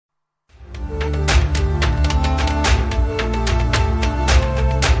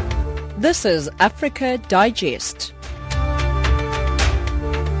This is Africa Digest.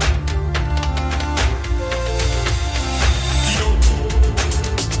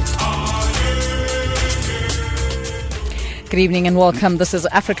 Good evening and welcome. This is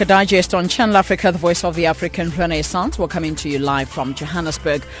Africa Digest on Channel Africa, the voice of the African Renaissance. We're coming to you live from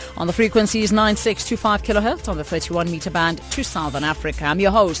Johannesburg on the frequencies 9625 kilohertz on the 31 meter band to Southern Africa. I'm your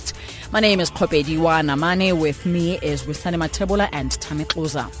host. My name is Kopedi Wanamane. With me is Wisani Matebola and Tami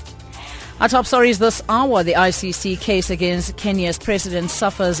Kloza. Our top stories this hour: the ICC case against Kenya's president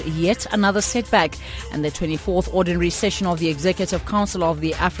suffers yet another setback, and the 24th ordinary session of the Executive Council of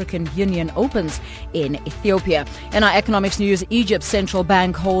the African Union opens in Ethiopia. In our economics news, Egypt's central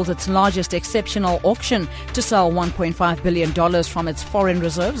bank holds its largest exceptional auction to sell $1.5 billion from its foreign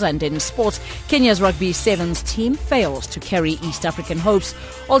reserves. And in sports, Kenya's rugby sevens team fails to carry East African hopes.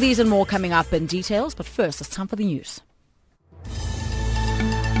 All these and more coming up in details, but first it's time for the news.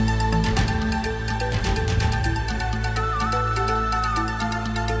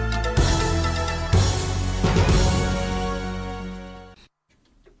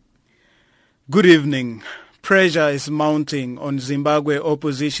 Good evening. Pressure is mounting on Zimbabwe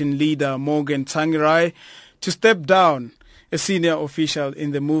opposition leader Morgan Tsvangirai to step down. A senior official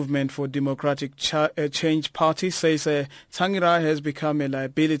in the Movement for Democratic Change party says Tsvangirai has become a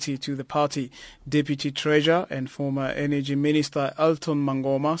liability to the party. Deputy Treasurer and former Energy Minister Elton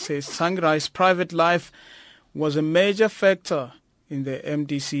Mangoma says Tsvangirai's private life was a major factor in the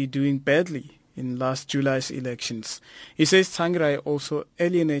MDC doing badly in last July's elections. He says Tsvangirai also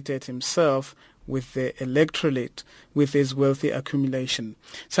alienated himself with the electorate with his wealthy accumulation.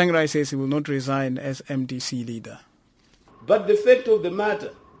 Tsvangirai says he will not resign as MDC leader. But the fact of the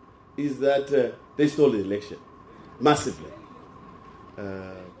matter is that they stole the election massively.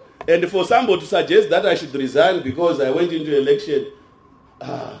 And for somebody to suggest that I should resign because I went into election,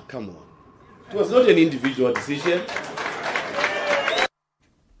 come on. It was not an individual decision.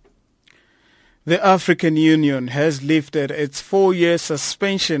 The African Union has lifted its 4-year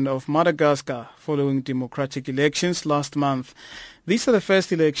suspension of Madagascar following democratic elections last month. These are the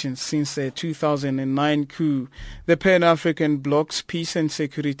first elections since the 2009 coup. The Pan-African Bloc's Peace and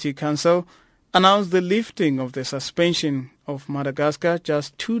Security Council announced the lifting of the suspension of Madagascar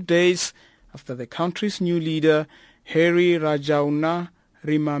just 2 days after the country's new leader, Hairy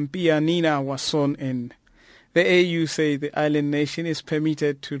Rajaonarimampianina, was sworn in. The AU say the island nation is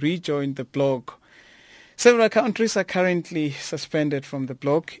permitted to rejoin the bloc. Several countries are currently suspended from the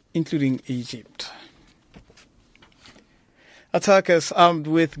bloc, including Egypt. Attackers armed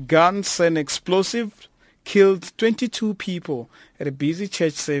with guns and explosives killed 22 people at a busy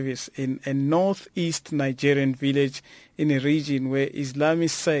church service in a northeast Nigerian village in a region where Islamist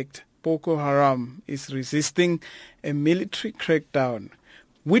sect Boko Haram is resisting a military crackdown.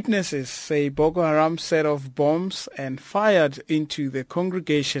 Witnesses say Boko Haram set off bombs and fired into the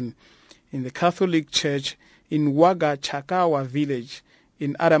congregation in the Catholic Church in Waga Chakawa village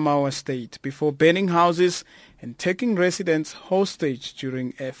in Adamawa State before burning houses and taking residents hostage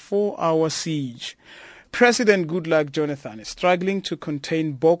during a 4-hour siege. President Goodluck Jonathan is struggling to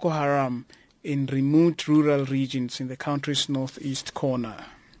contain Boko Haram in remote rural regions in the country's northeast corner.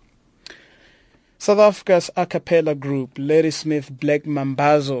 South Africa's a cappella group, Ladysmith Black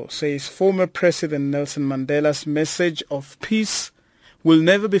Mambazo, says former President Nelson Mandela's message of peace will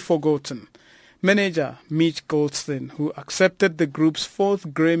never be forgotten. Manager Mitch Goldstein, who accepted the group's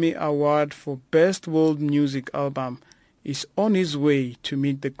 4th Grammy Award for Best World Music Album, is on his way to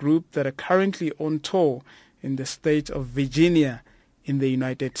meet the group that are currently on tour in the state of Virginia in the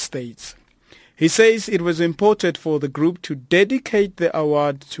United States. He says it was important for the group to dedicate the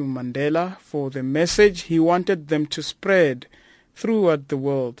award to Mandela for the message he wanted them to spread throughout the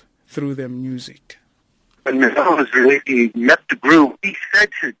world through their music. When Mandela was released, he met the group. He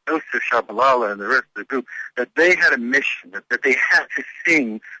said to Joseph Shabalala and the rest of the group that they had a mission, that they had to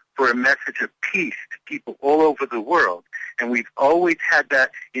sing for a message of peace to people all over the world. And we've always had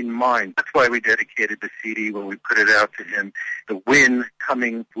that in mind. That's why we dedicated the CD when we put it out to him. The win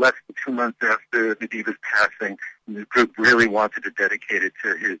coming less than 2 months after Madiba's passing. And the group really wanted to dedicate it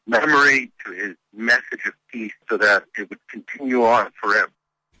to his memory, to his message of peace, so that it would continue on forever.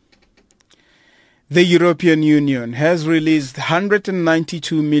 The European Union has released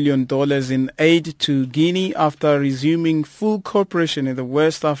 $192 million in aid to Guinea after resuming full cooperation in the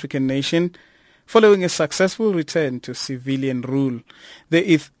West African nation following a successful return to civilian rule.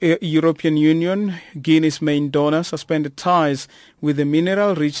 The European Union, Guinea's main donor, suspended ties with the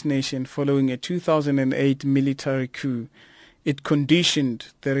mineral-rich nation following a 2008 military coup. It conditioned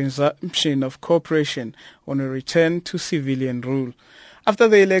the resumption of cooperation on a return to civilian rule. After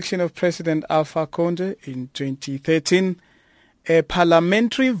the election of President Alpha Conde in 2013, a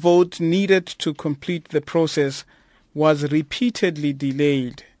parliamentary vote needed to complete the process was repeatedly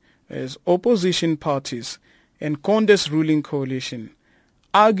delayed as opposition parties and Conde's ruling coalition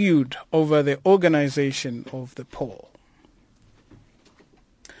argued over the organization of the poll.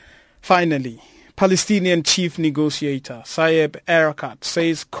 Finally, Palestinian chief negotiator Saeb Erekat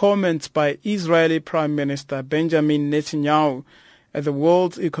says comments by Israeli Prime Minister Benjamin Netanyahu at the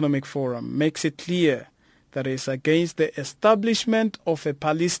World Economic Forum makes it clear that it is against the establishment of a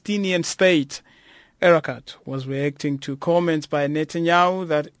Palestinian state. Erekat was reacting to comments by Netanyahu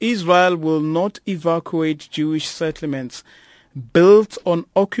that Israel will not evacuate Jewish settlements built on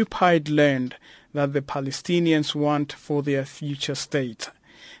occupied land that the Palestinians want for their future state.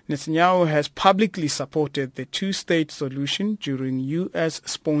 Netanyahu has publicly supported the two-state solution during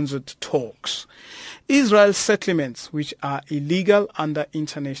U.S.-sponsored talks. Israel's settlements, which are illegal under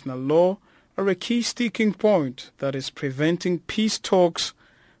international law, are a key sticking point that is preventing peace talks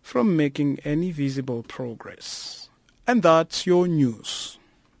from making any visible progress. And that's your news.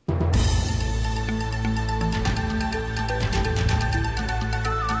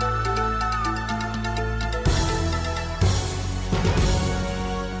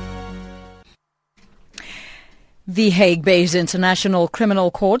 The Hague-based International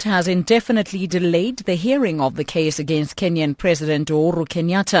Criminal Court has indefinitely delayed the hearing of the case against Kenyan President Uhuru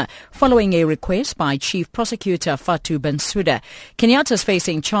Kenyatta following a request by Chief Prosecutor Fatou Bensouda. Kenyatta is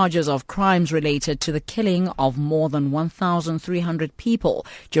facing charges of crimes related to the killing of more than 1,300 people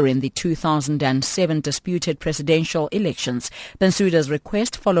during the 2007 disputed presidential elections. Bensouda's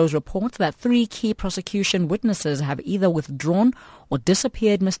request follows reports that 3 key prosecution witnesses have either withdrawn or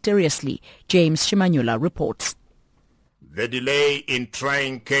disappeared mysteriously. James Shimanyula reports. The delay in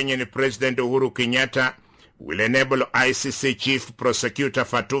trying Kenyan President Uhuru Kenyatta will enable ICC Chief Prosecutor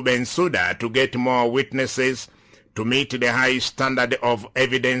Fatou Bensouda to get more witnesses to meet the high standard of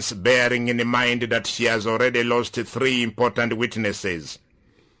evidence, bearing in mind that she has already lost 3 important witnesses.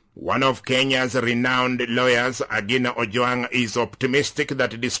 One of Kenya's renowned lawyers, Agina Ojwang, is optimistic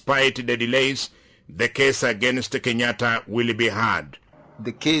that despite the delays, the case against Kenyatta will be heard.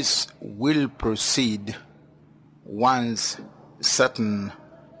 The case will proceed once certain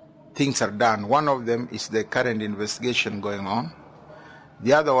things are done. One of them is the current investigation going on.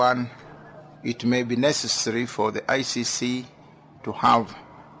 The other one, it may be necessary for the ICC to have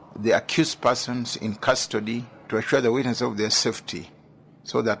the accused persons in custody to assure the witness of their safety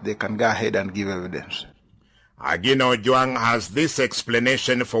so that they can go ahead and give evidence. Agina Ojwang has this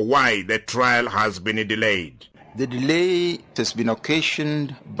explanation for why the trial has been delayed. The delay has been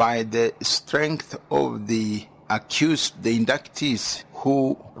occasioned by the strength of the accused, the inductees,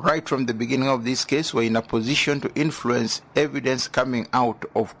 who right from the beginning of this case were in a position to influence evidence coming out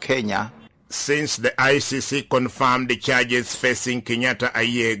of Kenya. Since the ICC confirmed the charges facing Kenyatta a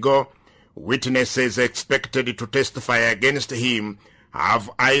year ago, witnesses expected to testify against him have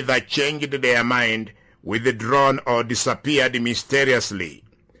either changed their mind, withdrawn or disappeared mysteriously.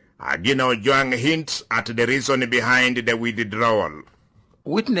 Agina Ojwang hints at the reason behind the withdrawal.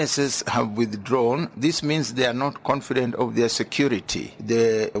 Witnesses have withdrawn. This means they are not confident of their security.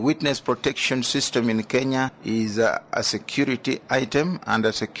 The witness protection system in Kenya is a security item and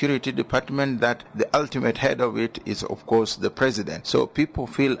a security department that the ultimate head of it is, of course, the president. So people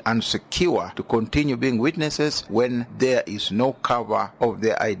feel insecure to continue being witnesses when there is no cover of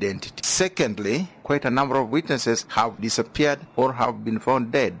their identity. Secondly, quite a number of witnesses have disappeared or have been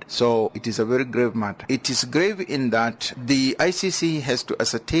found dead. So it is a very grave matter. It is grave in that the ICC has to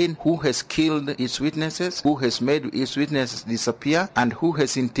ascertain who has killed its witnesses, who has made its witnesses disappear, and who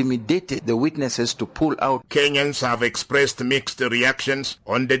has intimidated the witnesses to pull out. Kenyans have expressed mixed reactions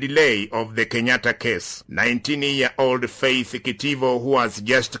on the delay of the Kenyatta case. 19-year-old Faith Kitivo, who has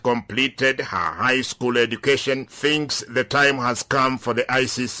just completed her high school education, thinks the time has come for the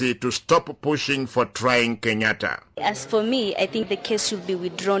ICC to stop pushing for trying Kenyatta. As for me, I think the case should be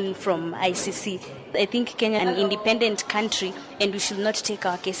withdrawn from ICC. I think Kenya is an independent country and we should not take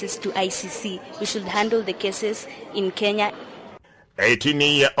our cases to ICC. We should handle the cases in Kenya.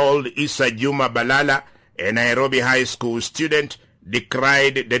 18-year-old Issa Juma Balala, a Nairobi high school student,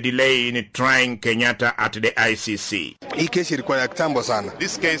 decried the delay in trying Kenyatta at the ICC. Hii kesi ilikuwa ya kitambo sana.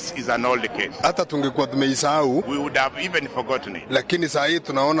 This case is an old case. Hata tungekuwa tumeisahau, we would have even forgotten it. Lakini saa hii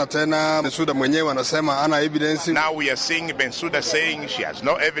tunaona tena Bensouda mwenyewe anasema hana evidence. Now we are seeing Bensouda saying she has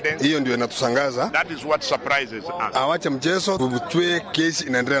no evidence. Hiyo ndio inatusangaza. That is what surprises us. Awache mchezo, tujue kesi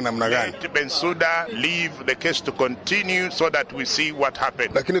inaendelea namna gani. Let Bensouda leave the case to continue so that we see what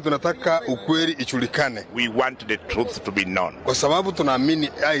happened. Lakini tunataka ukweli ijulikane. We want the truth to be known. Kwa sababu sababu tunaamini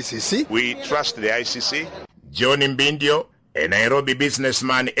ICC. We trust the ICC. John Mbindio, a Nairobi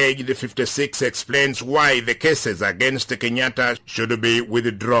businessman aged 56, explains why the cases against Kenyatta should be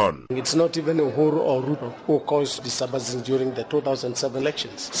withdrawn. It's not even Uhuru or Ruto who caused disturbances during the 2007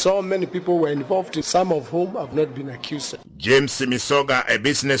 elections. So many people were involved, some of whom have not been accused. James Misoga, a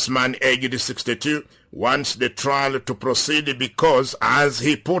businessman aged 62, wants the trial to proceed because, as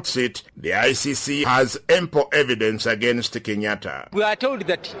he puts it, the ICC has ample evidence against Kenyatta. We are told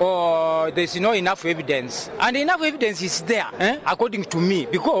that there's not enough evidence, and enough evidence is there, according to me,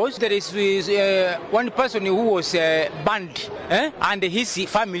 because there is one person who was banned, and his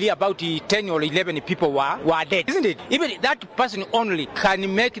family, about 10 or 11 people were dead, isn't it? Even that person only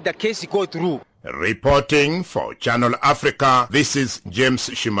can make the case go through. Reporting for Channel Africa, this is James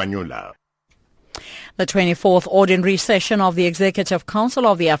Shimanyula. The 24th ordinary session of the Executive Council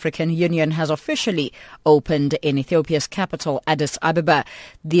of the African Union has officially opened in Ethiopia's capital, Addis Ababa.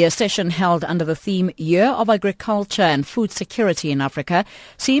 The session, held under the theme Year of Agriculture and Food Security in Africa,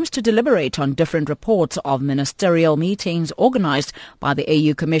 seems to deliberate on different reports of ministerial meetings organized by the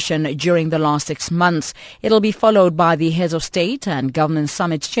AU Commission during the last 6 months. It'll be followed by the Heads of State and Government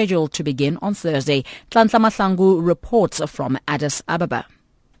Summit scheduled to begin on Thursday. Tlantla Mahlangu reports from Addis Ababa.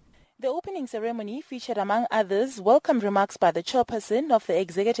 The opening ceremony featured, among others, welcome remarks by the chairperson of the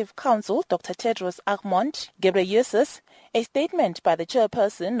Executive Council, Dr. Tedros Adhanom Ghebreyesus, a statement by the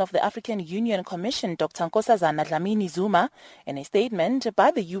chairperson of the African Union Commission, Dr. Nkosazana Dlamini-Zuma, and a statement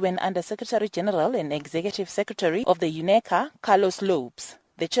by the UN Under-Secretary General and Executive Secretary of the UNECA, Carlos Lopes.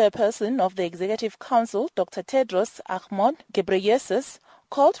 The chairperson of the Executive Council, Dr. Tedros Adhanom Ghebreyesus,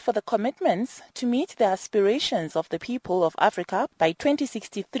 called for the commitments to meet the aspirations of the people of Africa by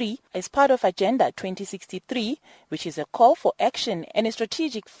 2063 as part of Agenda 2063, which is a call for action and a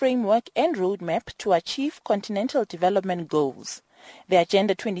strategic framework and roadmap to achieve continental development goals. The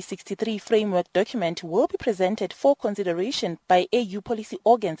Agenda 2063 framework document will be presented for consideration by AU policy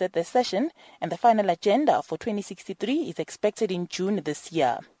organs at the session, and the final agenda for 2063 is expected in June this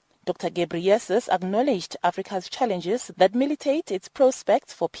year. Dr. Ghebreyesus acknowledged Africa's challenges that militate its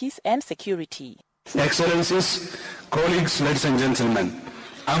prospects for peace and security. Excellencies, colleagues, ladies and gentlemen,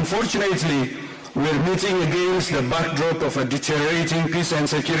 unfortunately, we're meeting against the backdrop of a deteriorating peace and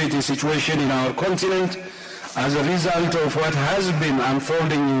security situation in our continent as a result of what has been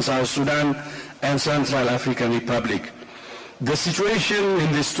unfolding in South Sudan and Central African Republic. The situation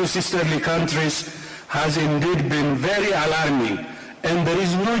in these two sisterly countries has indeed been very alarming, and there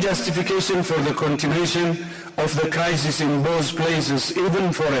is no justification for the continuation of the crisis in both places,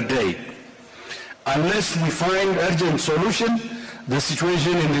 even for a day. Unless we find urgent solution, the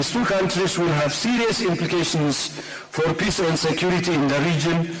situation in these two countries will have serious implications for peace and security in the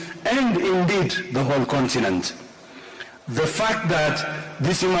region and indeed the whole continent. The fact that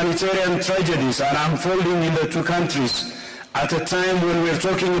these humanitarian tragedies are unfolding in the two countries at a time when we're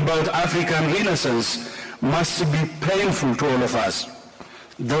talking about African renaissance must be painful to all of us.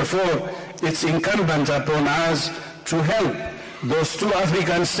 Therefore, it's incumbent upon us to help those two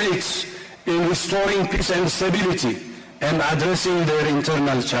African states in restoring peace and stability and addressing their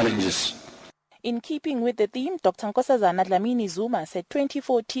internal challenges. In keeping with the theme, Dr. Nkosazana Dlamini-Zuma said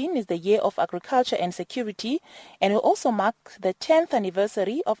 2014 is the year of agriculture and security, and will also mark the 10th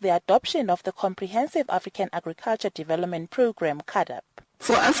anniversary of the adoption of the Comprehensive African Agriculture Development Program, CAADP.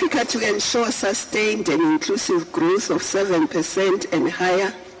 For Africa to ensure sustained and inclusive growth of 7% and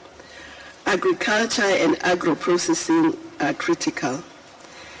higher, agriculture and agro-processing are critical.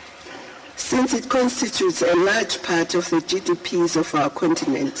 Since it constitutes a large part of the GDPs of our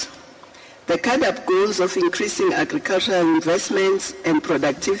continent, the CAADP goals of increasing agricultural investments and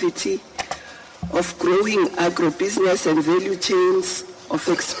productivity, of growing agribusiness and value chains, of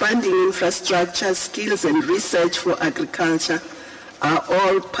expanding infrastructure, skills and research for agriculture are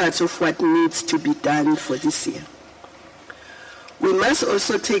all part of what needs to be done for this year. We must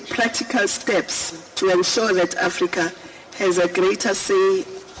also take practical steps to ensure that Africa has a greater say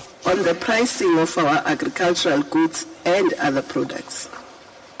on the pricing of our agricultural goods and other products.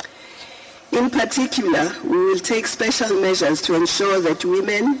 In particular, we will take special measures to ensure that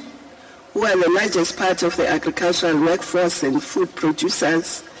women, who are the largest part of the agricultural workforce and food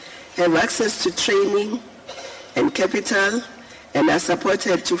producers, have access to training and capital and are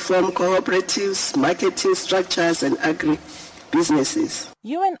supported to form cooperatives, marketing structures, and businesses.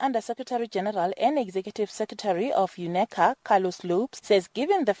 UN Under-Secretary General and Executive Secretary of UNECA, Carlos Lopes, says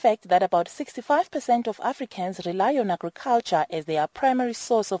given the fact that about 65% of Africans rely on agriculture as their primary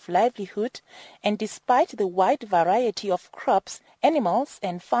source of livelihood, and despite the wide variety of crops, animals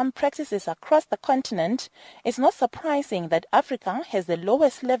and farm practices across the continent, it's not surprising that Africa has the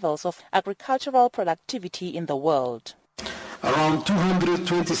lowest levels of agricultural productivity in the world. Around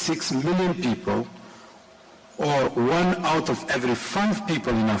 226 million people, or 1 out of every 5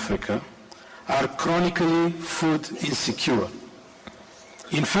 people in Africa, are chronically food insecure.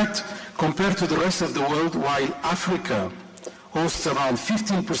 In fact, compared to the rest of the world, while Africa hosts around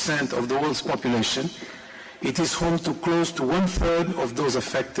 15% of the world's population, it is home to close to 1/3 of those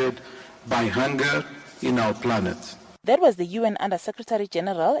affected by hunger in our planet. That was the UN Under-Secretary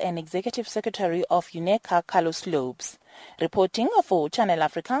General and Executive Secretary of UNECA, Carlos Lopes. Reporting for Channel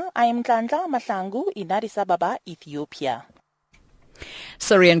Africa, I am Nhlanhla Mahlangu in Addis Ababa, Ethiopia.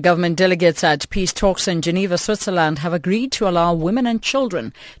 Syrian government delegates at peace talks in Geneva, Switzerland have agreed to allow women and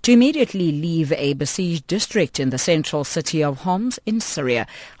children to immediately leave a besieged district in the central city of Homs in Syria.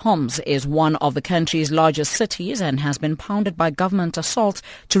 Homs is one of the country's largest cities and has been pounded by government assault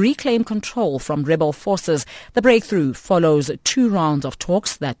to reclaim control from rebel forces. The breakthrough follows 2 rounds of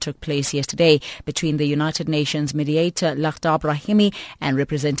talks that took place yesterday between the United Nations mediator Lakhdar Brahimi and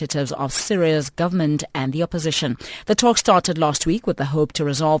representatives of Syria's government and the opposition. The talks started last week with the hope to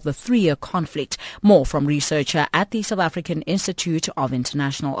resolve the 3-year conflict. More from researcher at the South African Institute of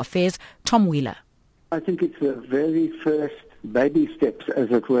International Affairs, Tom Wheeler. I think it's the very first baby steps, as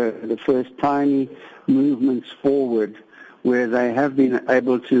it were, the first tiny movements forward where they have been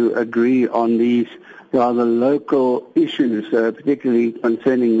able to agree on these rather local issues, particularly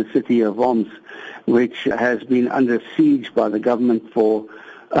concerning the city of Homs, which has been under siege by the government for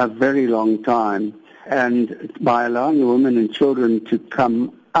a very long time. And by allowing the women and children to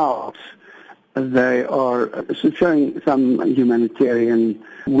come out, they are showing some humanitarian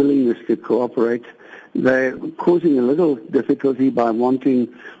willingness to cooperate. They're causing a little difficulty by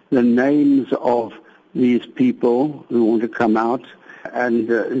wanting the names of these people who want to come out, and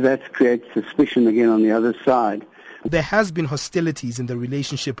that creates suspicion again on the other side. There has been hostilities in the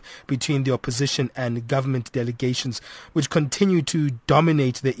relationship between the opposition and government delegations, which continue to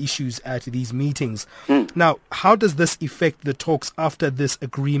dominate the issues at these meetings. Now, how does this affect the talks after this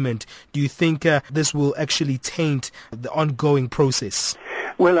agreement? Do you think this will actually taint the ongoing process?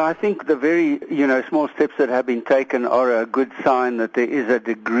 Well, I think the very, small steps that have been taken are a good sign that there is a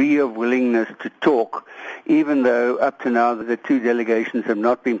degree of willingness to talk, even though up to now the 2 delegations have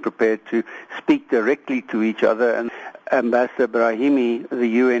not been prepared to speak directly to each other. And Ambassador Brahimi, the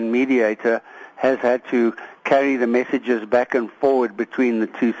UN mediator, has had to carry the messages back and forward between the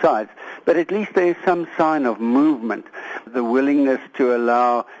 2 sides. But at least there is some sign of movement, the willingness to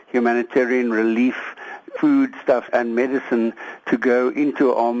allow humanitarian relief, food stuff and medicine to go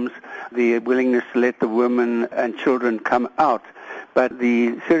into Homs, the willingness to let the women and children come out. But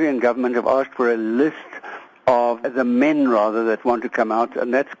the Syrian government have asked for a list of the men, rather, that want to come out,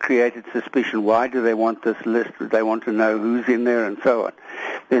 and that's created suspicion. Why do they want this list? They want to know who's in there and so on.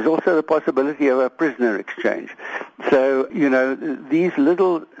 There's also the possibility of a prisoner exchange. So, these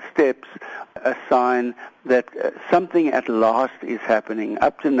little steps a sign that something at last is happening.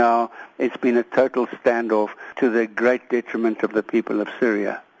 Up to now, it's been a total standoff to the great detriment of the people of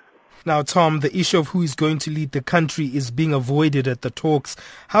Syria. Now, Tom, the issue of who is going to lead the country is being avoided at the talks.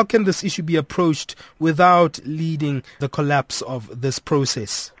 How can this issue be approached without leading the collapse of this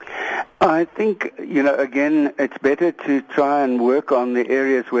process? I think, again, it's better to try and work on the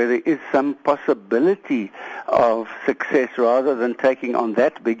areas where there is some possibility of success rather than taking on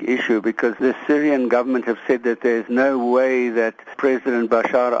that big issue, because the Syrian government have said that there's no way that President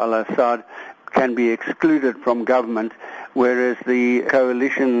Bashar al-Assad can be excluded from government, whereas the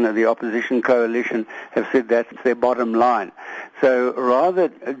coalition, the opposition coalition, have said that's their bottom line. So rather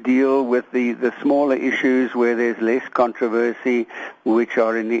deal with the smaller issues where there's less controversy, which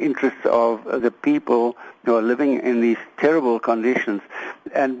are in the interests of the people who are living in these terrible conditions,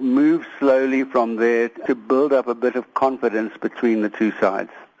 and move slowly from there to build up a bit of confidence between the 2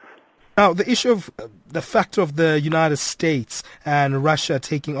 sides. Now, the issue of the factor of the United States and Russia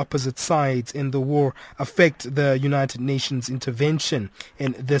taking opposite sides in the war affect the United Nations intervention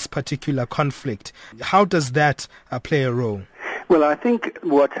in this particular conflict. How does that play a role? Well, I think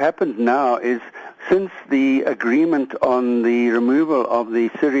what's happened now is, since the agreement on the removal of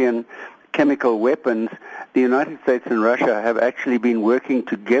the Syrian chemical weapons, the United States and Russia have actually been working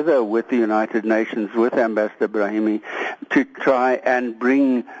together with the United Nations, with Ambassador Brahimi, to try and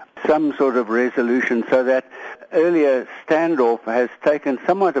bring some sort of resolution so that earlier standoff has taken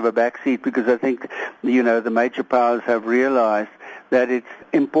somewhat of a backseat because I think, the major powers have realized that it's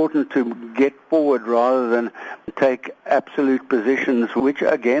important to get forward rather than take absolute positions, which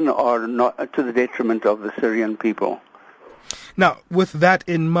again are not to the detriment of the Syrian people. Now, with that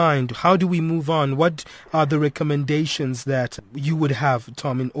in mind, how do we move on? What are the recommendations that you would have,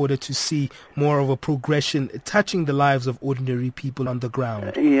 Tom, in order to see more of a progression touching the lives of ordinary people on the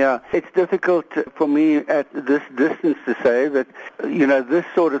ground? Yeah, it's difficult for me at this distance to say that, this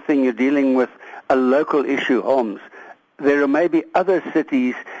sort of thing you're dealing with a local issue, Homs. There are maybe other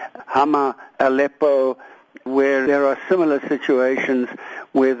cities, Hama, Aleppo, where there are similar situations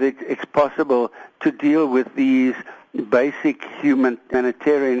where it's possible to deal with these basic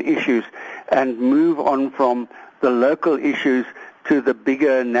humanitarian issues and move on from the local issues to the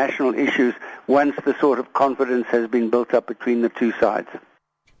bigger national issues once the sort of confidence has been built up between the two sides.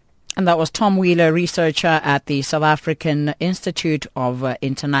 And that was Tom Wheeler, researcher at the South African Institute of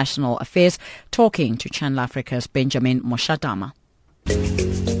International Affairs, talking to Channel Africa's Benjamin Moshatama.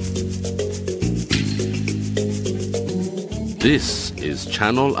 This is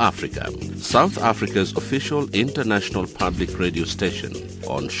Channel Africa, South Africa's official international public radio station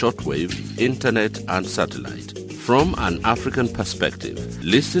on shortwave, internet and satellite. From an African perspective,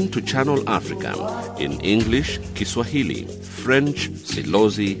 listen to Channel Africa in English, Kiswahili, French,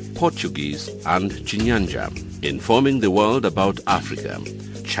 Silozi, Portuguese and Chinyanja, informing the world about Africa.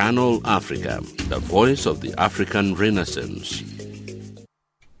 Channel Africa, the voice of the African Renaissance.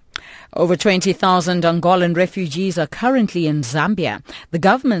 Over 20,000 Angolan refugees are currently in Zambia. The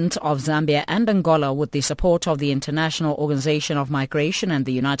government of Zambia and Angola, with the support of the International Organization of Migration and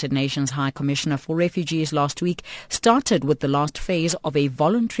the United Nations High Commissioner for Refugees last week, started with the last phase of a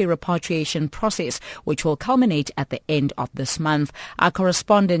voluntary repatriation process, which will culminate at the end of this month. Our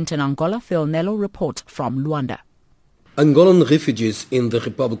correspondent in Angola, Phil Nello, reports from Luanda. Angolan refugees in the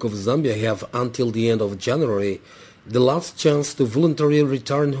Republic of Zambia have until the end of January the last chance to voluntarily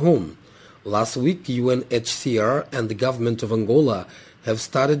return home. Last week, UNHCR and the government of Angola have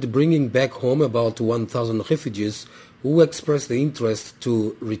started bringing back home about 1,000 refugees who expressed the interest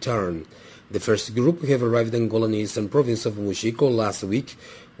to return. The first group have arrived in Angolan eastern province of Mochico last week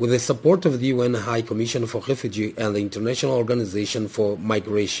with the support of the UN High Commission for Refugee and the International Organization for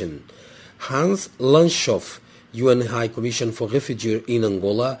Migration. Hans Lanschoff, UN High Commission for Refugee in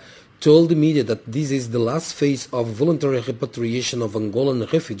Angola, told the media that this is the last phase of voluntary repatriation of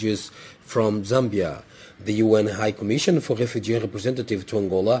Angolan refugees from Zambia. The UN High Commission for Refugee representative to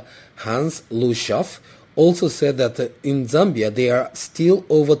Angola, Hans Lanschoff, also said that in Zambia there are still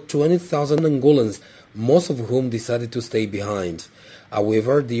over 20,000 Angolans, most of whom decided to stay behind.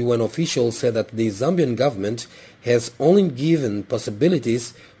 However, the UN official said that the Zambian government has only given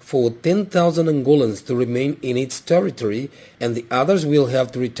possibilities for 10,000 Angolans to remain in its territory, and the others will have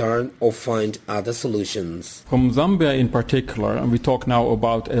to return or find other solutions. From Zambia in particular, and we talk now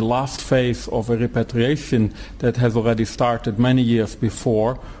about a last phase of a repatriation that has already started many years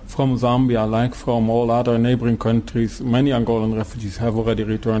before. From Zambia, like from all other neighboring countries, many Angolan refugees have already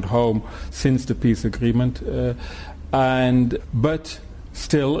returned home since the peace agreement. But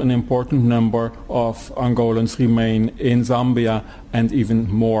still an important number of Angolans remain in Zambia and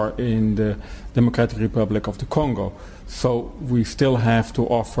even more in the Democratic Republic of the Congo. So we still have to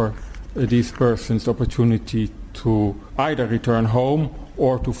offer these persons the opportunity to either return home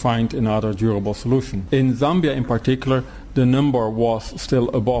or to find another durable solution. In Zambia in particular, the number was still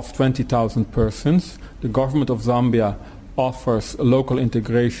above 20,000 persons. The government of Zambia offers local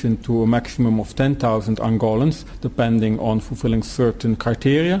integration to a maximum of 10,000 Angolans, depending on fulfilling certain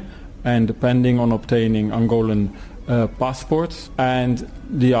criteria and depending on obtaining Angolan passports, and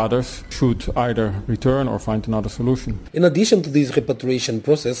the others should either return or find another solution. In addition to this repatriation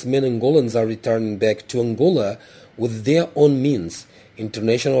process, many Angolans are returning back to Angola with their own means.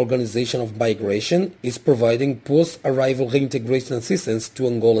 International Organization of Migration is providing post-arrival reintegration assistance to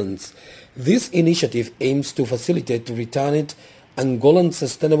Angolans. This initiative aims to facilitate returned Angolan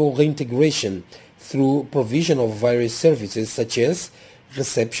sustainable reintegration through provision of various services such as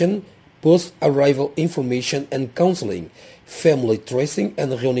reception, post-arrival information and counseling, family tracing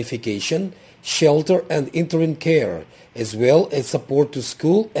and reunification, shelter and interim care, as well as support to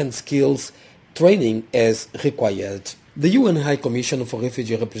school and skills training as required. The UN High Commission for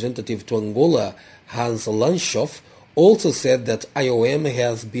Refugee representative to Angola, Hans Lanschoff, also said that IOM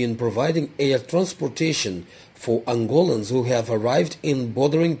has been providing air transportation for Angolans who have arrived in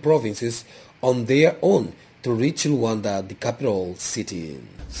bordering provinces on their own to reach Luanda, the capital city.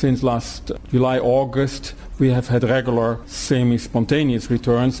 Since last July, August, we have had regular semi-spontaneous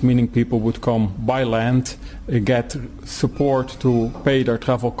returns, meaning people would come by land, get support to pay their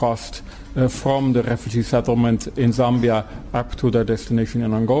travel cost from the refugee settlement in Zambia up to their destination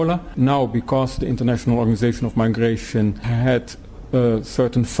in Angola. Now, because the International Organization of Migration had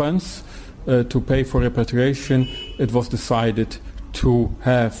certain funds to pay for repatriation, it was decided to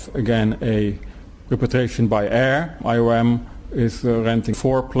have again a repatriation by air. IOM is renting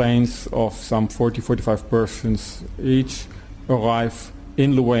 4 planes of some 40-45 persons each, arrive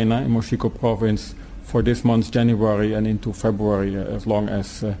in Luena, in Moxico province, for this month, January, and into February, as long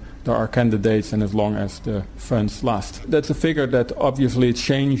as there are candidates and as long as the funds last. That's a figure that obviously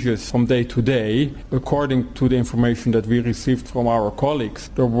changes from day to day. According to the information that we received from our colleagues,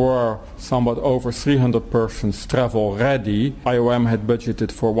 there were somewhat over 300 persons travel ready. IOM had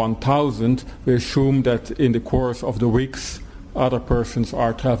budgeted for 1,000. We assume that in the course of the weeks, other persons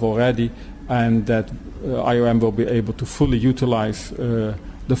are travel ready, and that IOM will be able to fully utilize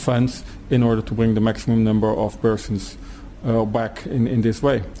the funds in order to bring the maximum number of persons back in this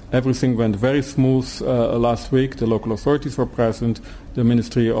way. Everything went very smooth last week. The local authorities were present. The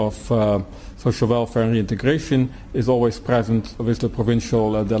Ministry of Social Welfare and Reintegration is always present with the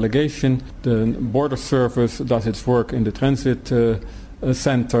provincial delegation. The border service does its work in the transit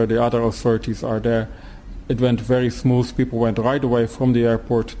center. The other authorities are there. It went very smooth. People went right away from the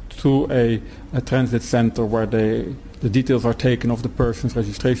airport to a transit center where the details are taken of the person's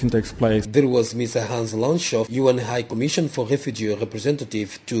registration takes place. There was Mr. Hans Lanshoff, UN High Commission for Refugee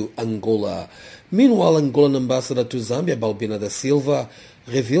representative to Angola. Meanwhile, Angolan ambassador to Zambia, Balbina da Silva,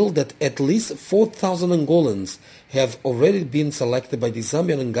 revealed that at least 4,000 Angolans have already been selected by the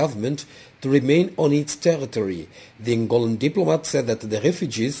Zambian government to remain on its territory. The Angolan diplomat said that the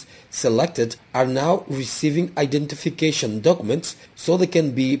refugees selected are now receiving identification documents so they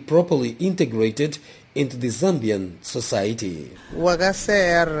can be properly integrated into the Zambian society. The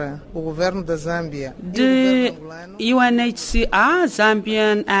UNHCR,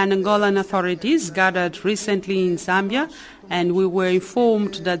 Zambian and Angolan authorities gathered recently in Zambia, and we were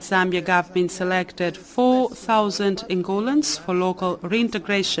informed that Zambia government selected 4,000 Angolans for local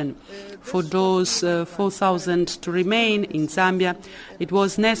reintegration. For those 4,000 to remain in Zambia, it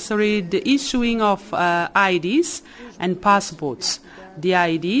was necessary the issuing of IDs and passports. The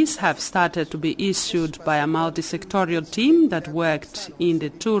IDs have started to be issued by a multi-sectorial team that worked in the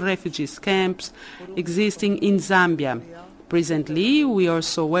 2 refugees camps existing in Zambia. Presently, we are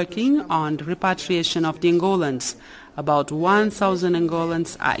also working on the repatriation of the Angolans. About 1,000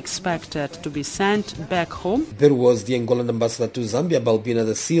 Angolans are expected to be sent back home. There was the Angolan ambassador to Zambia, Balbina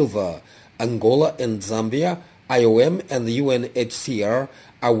da Silva. Angola and Zambia, IOM and the UNHCR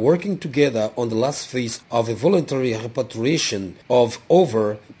are working together on the last phase of a voluntary repatriation of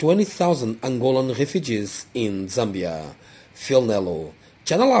over 20,000 Angolan refugees in Zambia. Phil Nello,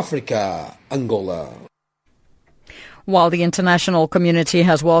 Channel Africa, Angola. While the international community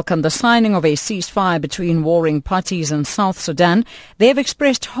has welcomed the signing of a ceasefire between warring parties in South Sudan, they have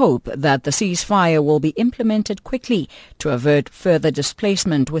expressed hope that the ceasefire will be implemented quickly to avert further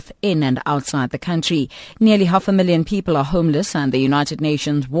displacement within and outside the country. Nearly 500,000 people are homeless, and the United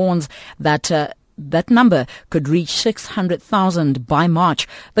Nations warns that that number could reach 600,000 by March.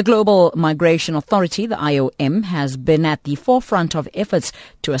 The Global Migration Authority, the IOM, has been at the forefront of efforts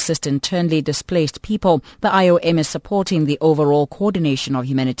to assist internally displaced people. The IOM is supporting the overall coordination of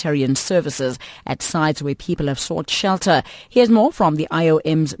humanitarian services at sites where people have sought shelter. Here's more from the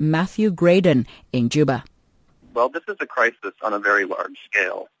IOM's Matthew Graydon in Juba. Well, this is a crisis on a very large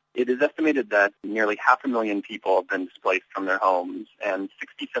scale. It is estimated that nearly 500,000 people have been displaced from their homes, and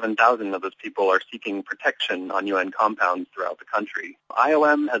 67,000 of those people are seeking protection on UN compounds throughout the country.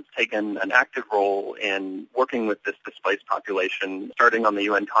 IOM has taken an active role in working with this displaced population, starting on the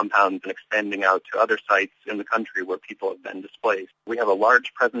UN compounds and expanding out to other sites in the country where people have been displaced. We have a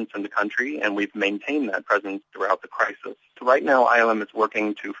large presence in the country, and we've maintained that presence throughout the crisis. So right now, IOM is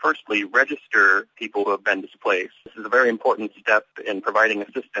working to firstly register people who have been displaced. This is a very important step in providing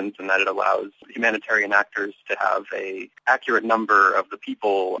assistance in that it allows humanitarian actors to have an accurate number of the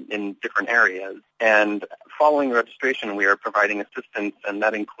people in different areas. And following registration, we are providing assistance, and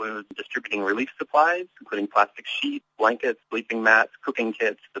that includes distributing relief supplies, including plastic sheets, blankets, sleeping mats, cooking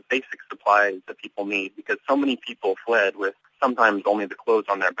kits, the basic supplies that people need, because so many people fled with sometimes only the clothes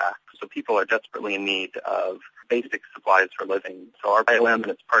on their back. So people are desperately in need of basic supplies for living. So our IOM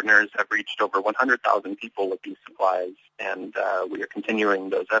and its partners have reached over 100,000 people with these supplies, and we are continuing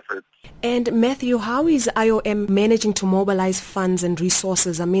those efforts. And Matthew, how is IOM managing to mobilize funds and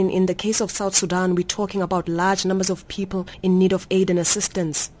resources? I mean, in the case of South Sudan, we're talking about large numbers of people in need of aid and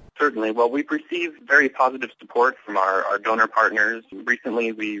assistance. Certainly. Well, we've received very positive support from our donor partners.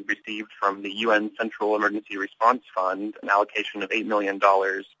 Recently, we received from the UN Central Emergency Response Fund an allocation of $8 million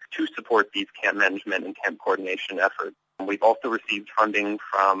to support these camp management and camp coordination efforts. We've also received funding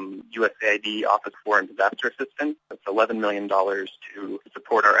from USAID Office for and Disaster Assistance. That's $11 million to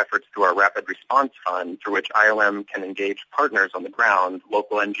support our efforts through our Rapid Response Fund, through which IOM can engage partners on the ground,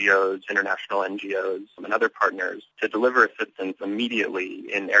 local NGOs, international NGOs, and other partners to deliver assistance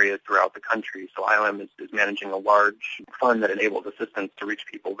immediately in areas throughout the country. So IOM is managing a large fund that enables assistance to reach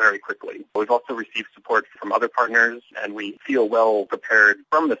people very quickly. We've also received support from other partners, and we feel well prepared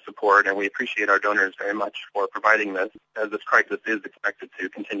from this support, and we appreciate our donors very much for providing this, as this crisis is expected to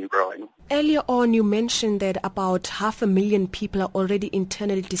continue growing. Earlier on, you mentioned that about 500,000 people are already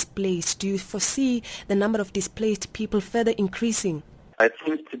internally displaced. Do you foresee the number of displaced people further increasing? It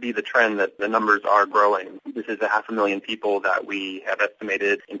seems to be the trend that the numbers are growing. This is 500,000 people that we have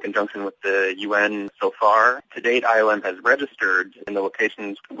estimated in conjunction with the UN so far. To date, IOM has registered in the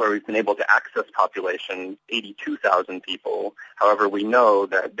locations where we've been able to access population 82,000 people. However, we know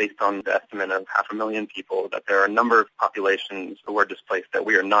that based on the estimate of 500,000 people, that there are a number of populations who are displaced that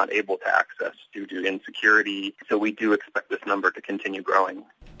we are not able to access due to insecurity. So we do expect this number to continue growing.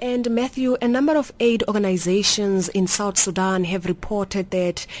 And Matthew, a number of aid organizations in South Sudan have reported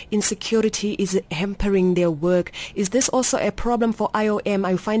that insecurity is hampering their work. Is this also a problem for IOM?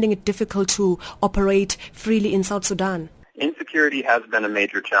 Are you finding it difficult to operate freely in South Sudan? Insecurity has been a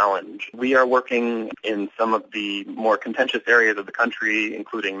major challenge. We are working in some of the more contentious areas of the country,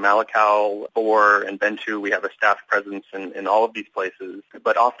 including Malakal, Bor, and Bentiu. We have a staff presence in all of these places.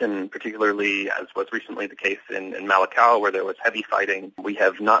 But often, particularly as was recently the case in Malakal, where there was heavy fighting, we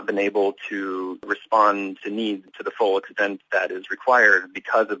have not been able to respond to needs to the full extent that is required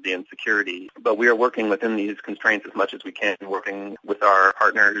because of the insecurity. But we are working within these constraints as much as we can, working with our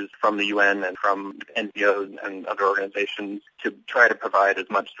partners from the UN and from NGOs and other organizations to try to provide as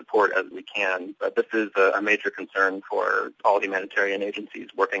much support as we can. But this is a major concern for all humanitarian agencies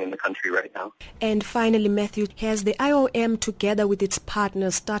working in the country right now. And finally, Matthew, has the IOM, together with its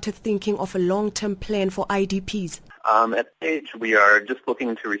partners, started thinking of a long-term plan for IDPs? At this stage, we are just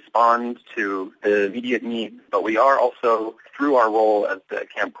looking to respond to the immediate needs, but we are also, through our role as the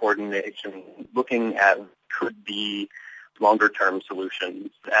camp coordination, looking at could be longer-term solutions.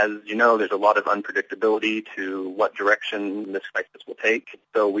 As you know, there's a lot of unpredictability to what direction this crisis will take.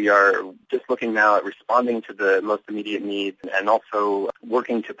 So we are just looking now at responding to the most immediate needs and also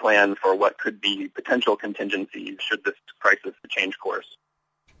working to plan for what could be potential contingencies should this crisis change course.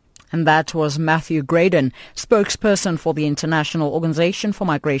 And that was Matthew Graydon, spokesperson for the International Organization for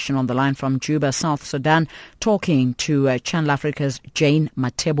Migration, on the line from Juba, South Sudan, talking to Channel Africa's Jane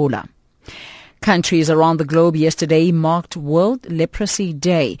Matebula. Countries around the globe yesterday marked World Leprosy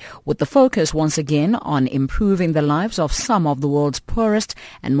Day, with the focus once again on improving the lives of some of the world's poorest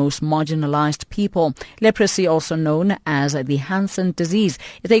and most marginalized people. Leprosy, also known as the Hansen disease,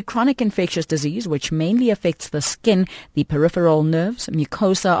 is a chronic infectious disease which mainly affects the skin, the peripheral nerves,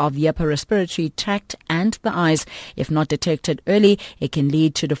 mucosa of the upper respiratory tract, and the eyes. If not detected early, it can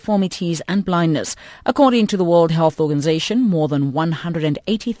lead to deformities and blindness. According to the World Health Organization, more than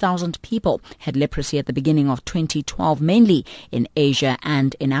 180,000 people had leprosy at the beginning of 2012, mainly in Asia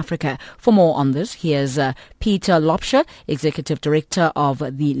and in Africa. For more on this, here's Peter Lopsher, Executive Director of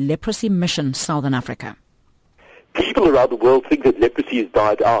the Leprosy Mission, Southern Africa. People around the world think that leprosy has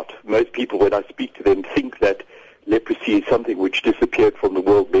died out. Most people, when I speak to them, think that leprosy is something which disappeared from the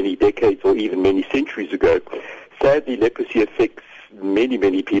world many decades or even many centuries ago. Sadly, leprosy affects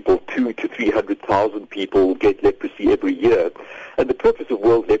many people. 200,000 to 300,000 people get leprosy every year. And the purpose of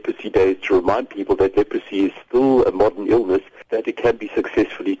World Leprosy Day is to remind people that leprosy is still a modern illness, that it can be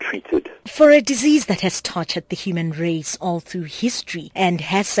successfully treated. For a disease that has tortured the human race all through history and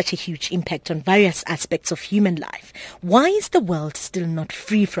has such a huge impact on various aspects of human life, why is the world still not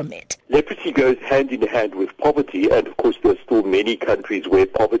free from it? Leprosy goes hand in hand with poverty, and of course there are still many countries where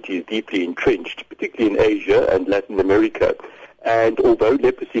poverty is deeply entrenched, particularly in Asia and Latin America. And although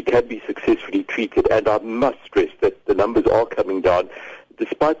leprosy can be successfully treated, and I must stress that the numbers are coming down,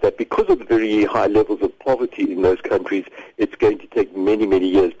 despite that, because of the very high levels of poverty in those countries, it's going to take many, many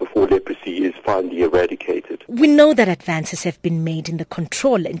years before leprosy is finally eradicated. We know that advances have been made in the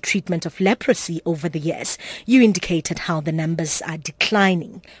control and treatment of leprosy over the years. You indicated how the numbers are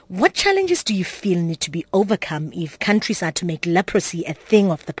declining. What challenges do you feel need to be overcome if countries are to make leprosy a thing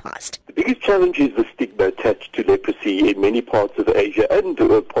of the past? The biggest challenge is the stigma attached to leprosy in many parts of Asia and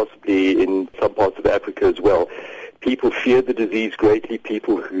possibly in some parts of Africa as well. People fear the disease greatly.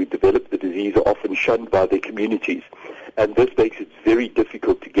 People who develop the disease are often shunned by their communities. And this makes it very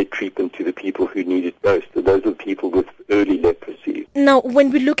difficult to get treatment to the people who need it most. And those are people with early leprosy. Now,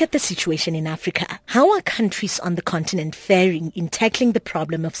 when we look at the situation in Africa, how are countries on the continent faring in tackling the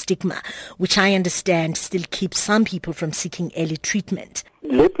problem of stigma, which I understand still keeps some people from seeking early treatment?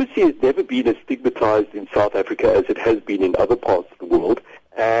 Leprosy has never been as stigmatized in South Africa as it has been in other parts of the world.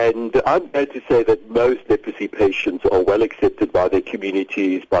 And I'm glad to say that most leprosy patients are well accepted by their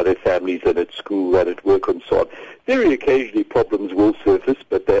communities, by their families, and at school and at work and so on. Very occasionally problems will surface,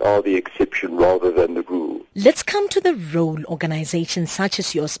 but they are the exception rather than the rule. Let's come to the role organizations such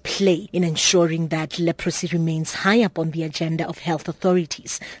as yours play in ensuring that leprosy remains high up on the agenda of health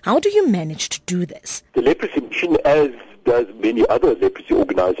authorities. How do you manage to do this? The Leprosy Mission, as does many other leprosy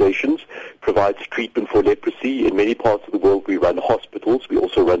organizations, provides treatment for leprosy. In many parts of the world we run hospitals. We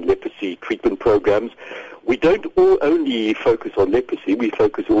also run leprosy treatment programs. We don't only focus on leprosy, we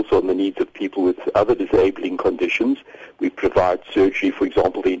focus also on the needs of people with other disabling conditions. We provide surgery, for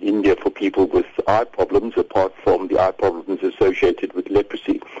example, in India for people with eye problems, apart from the eye problems associated with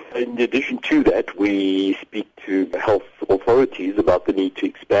leprosy. In addition to that, we speak to health authorities about the need to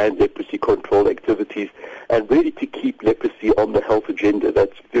expand leprosy control activities and really to keep leprosy on the health agenda.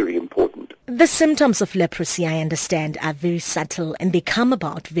 That's very important. The symptoms of leprosy, I understand, are very subtle and they come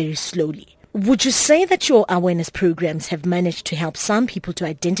about very slowly. Would you say that your awareness programs have managed to help some people to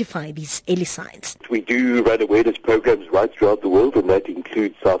identify these early signs? We do run awareness programs right throughout the world, and that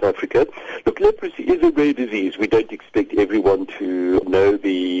includes South Africa. Look, leprosy is a rare disease. We don't expect everyone to know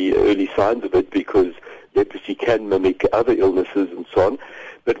the early signs of it because leprosy can mimic other illnesses and so on.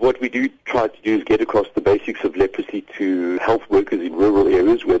 But what we do try to do is get across the basics of leprosy to health workers in rural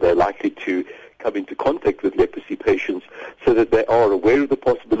areas where they're likely to come into contact with leprosy patients so that they are aware of the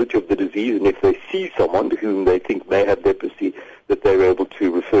possibility of the disease, and if they see someone whom they think may have leprosy, that they're able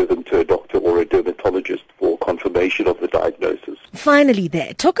to refer them to a doctor or a dermatologist for confirmation of the diagnosis. Finally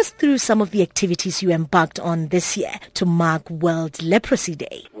there, talk us through some of the activities you embarked on this year to mark World Leprosy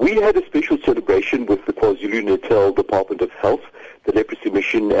Day. We had a special celebration with the KwaZulu-Natal Department of Health. The Leprosy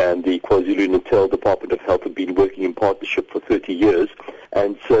Mission and the KwaZulu-Natal Department of Health have been working in partnership for 30 years.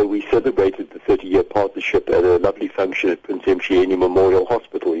 And so we celebrated the 30-year partnership at a lovely function at Prince Mshieni Memorial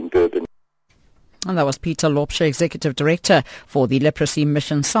Hospital in Durban. And that was Peter Lopshe, Executive Director for the Leprosy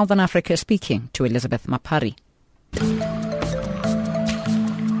Mission Southern Africa, speaking to Elizabeth Mapari.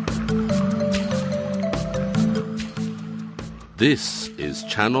 This is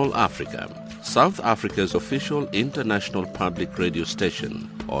Channel Africa, South Africa's official international public radio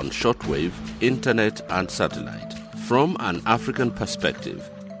station on shortwave, internet and satellite. From an African perspective,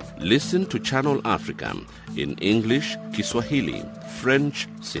 listen to Channel Africa in English, Kiswahili, French,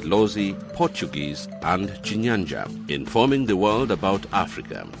 Silozi, Portuguese and Chinyanja, informing the world about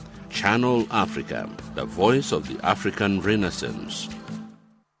Africa. Channel Africa, the voice of the African Renaissance.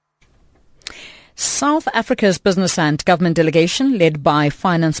 South Africa's business and government delegation, led by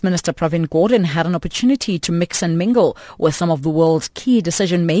Finance Minister Pravin Gordhan, had an opportunity to mix and mingle with some of the world's key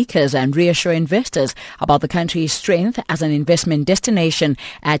decision makers and reassure investors about the country's strength as an investment destination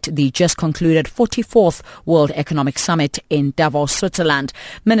at the just concluded 44th World Economic Summit in Davos, Switzerland.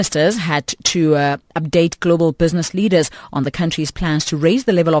 Ministers had to update global business leaders on the country's plans to raise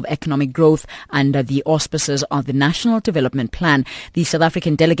the level of economic growth under the auspices of the National Development Plan. The South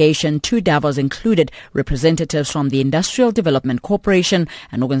African delegation to Davos included representatives from the Industrial Development Corporation,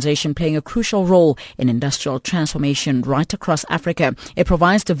 an organization playing a crucial role in industrial transformation right across Africa. It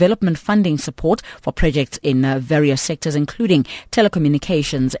provides development funding support for projects in various sectors, including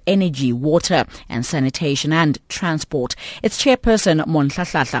telecommunications, energy, water and sanitation and transport. Its chairperson,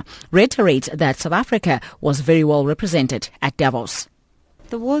 Monhla reiterates that South Africa was very well represented at Davos.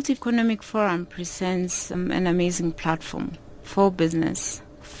 The World Economic Forum presents an amazing platform for business,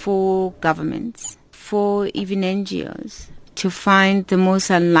 for governments, for even NGOs to find the most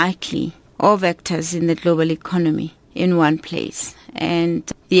unlikely of actors in the global economy in one place. And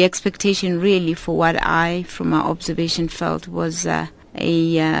the expectation really for what I, from our observation, felt was a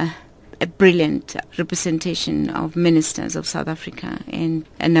brilliant representation of ministers of South Africa and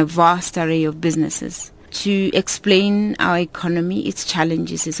a vast array of businesses to explain our economy, its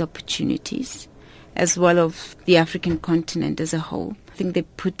challenges, its opportunities, as well as the African continent as a whole. I think they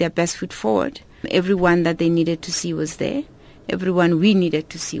put their best foot forward. Everyone that they needed to see was there. Everyone we needed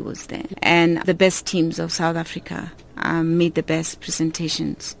to see was there. And the best teams of South Africa made the best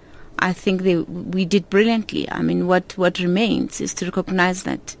presentations. I think we did brilliantly. I mean, what remains is to recognize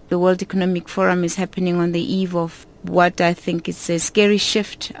that the World Economic Forum is happening on the eve of what I think is a scary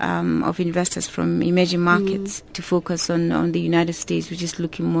shift of investors from emerging markets to focus on the United States, which is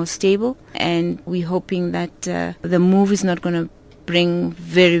looking more stable. And we're hoping that the move is not going to bring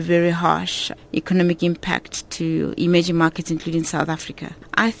very, very harsh economic impact to emerging markets, including South Africa.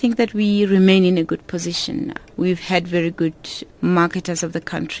 I think that we remain in a good position. We've had very good marketers of the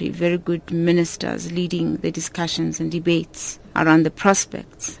country, very good ministers leading the discussions and debates around the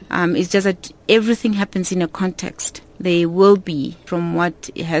prospects. It's just that everything happens in a context. There will be, from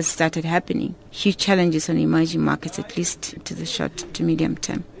what has started happening, huge challenges on emerging markets, at least to the short to medium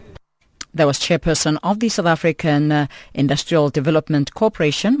term. That was chairperson of the South African Industrial Development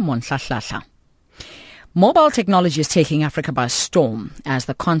Corporation, Monhla. Mobile technology is taking Africa by storm as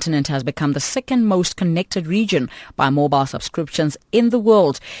the continent has become the second most connected region by mobile subscriptions in the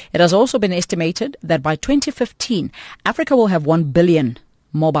world. It has also been estimated that by 2015, Africa will have 1 billion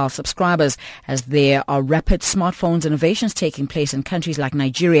mobile subscribers as there are rapid smartphones innovations taking place in countries like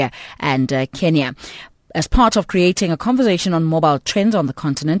Nigeria and Kenya. As part of creating a conversation on mobile trends on the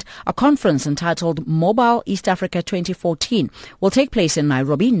continent, a conference entitled Mobile East Africa 2014 will take place in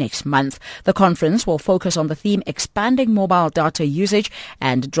Nairobi next month. The conference will focus on the theme expanding mobile data usage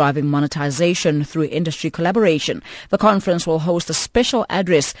and driving monetization through industry collaboration. The conference will host a special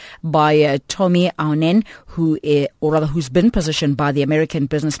address by Tommy Aunen, who's been positioned by the American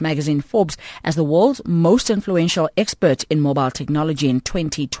business magazine Forbes as the world's most influential expert in mobile technology in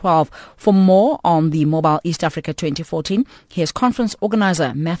 2012. For more on the Mobile East Africa 2014, here's conference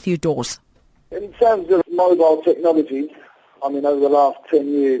organizer Matthew Dawes. In terms of mobile technology, I mean, over the last 10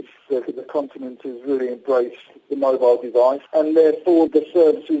 years, the continent has really embraced the mobile device and therefore the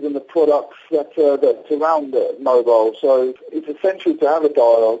services and the products that surround the mobile. So it's essential to have a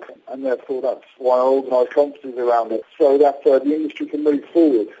dialogue, and therefore that's why I organise conferences around it, so that the industry can move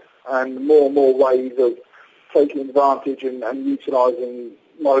forward and more ways of taking advantage and utilising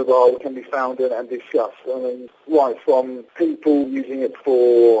mobile can be found and discussed. I mean, right from people using it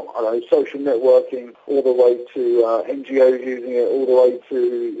for social networking, all the way to NGOs using it, all the way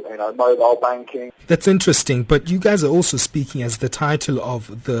to mobile banking. That's interesting, but you guys are also speaking, as the title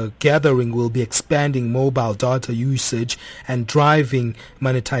of the gathering will be expanding mobile data usage and driving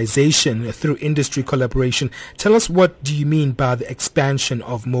monetization through industry collaboration. Tell us, what do you mean by the expansion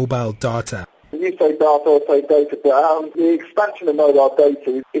of mobile data? You say data, I say data, but the expansion of mobile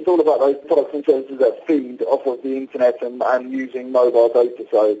data, it's all about those products and services that feed off of the internet and using mobile data.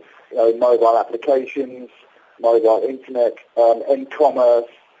 So, mobile applications, mobile internet, e-commerce,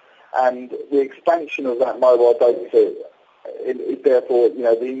 and the expansion of that mobile data is therefore,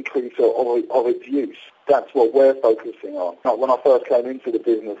 the increase of its use. That's what we're focusing on. When I first came into the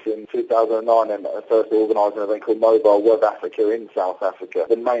business in 2009 and I first organised an event called Mobile Web Africa in South Africa,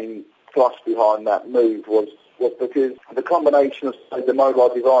 the main thrust behind that move was because the combination of the mobile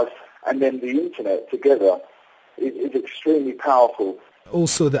device and then the internet together is extremely powerful.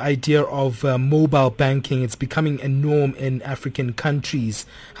 Also, the idea of mobile banking, it's becoming a norm in African countries.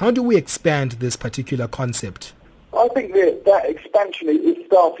 How do we expand this particular concept? I think that expansion is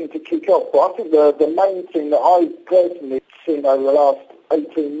starting to kick off, but I think the main thing that I've personally seen over the last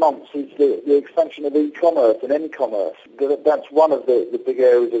 18 months is the expansion of e-commerce and m-commerce. That's one of the big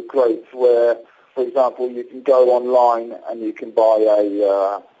areas of growth where, for example, you can go online and you can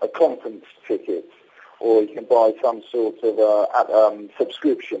buy a conference ticket, or you can buy some sort of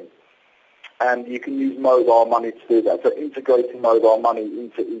subscription, and you can use mobile money to do that. So integrating mobile money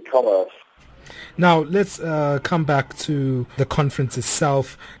into e-commerce. Now, let's come back to the conference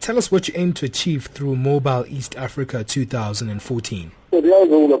itself. Tell us what you aim to achieve through Mobile East Africa 2014. So the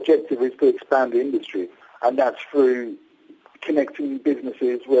overall objective is to expand the industry, and that's through connecting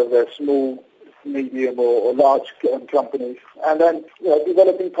businesses, whether they're small, medium or large companies, and then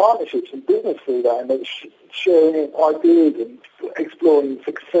developing partnerships and business through that, and sharing ideas and exploring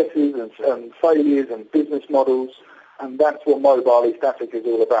successes and failures and business models, And that's what Mobile East Africa is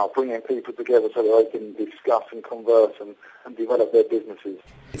all about, bringing people together so that they can discuss and converse and develop their businesses.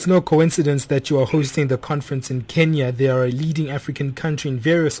 It's no coincidence that you are hosting the conference in Kenya. They are a leading African country in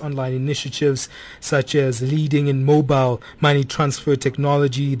various online initiatives, such as leading in mobile money transfer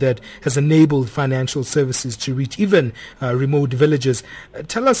technology that has enabled financial services to reach even remote villages.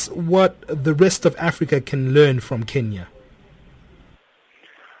 Tell us what the rest of Africa can learn from Kenya.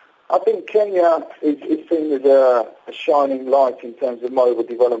 I think Kenya is seen as a shining light in terms of mobile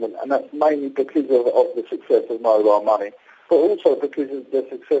development, and that's mainly because of the success of mobile money, but also because of the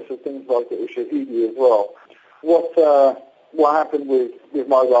success of things like the Ushahidi as well. What happened with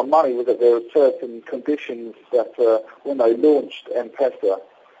mobile money was that there were certain conditions that when they launched M-Pesa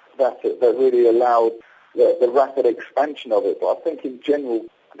that really allowed the rapid expansion of it. But I think in general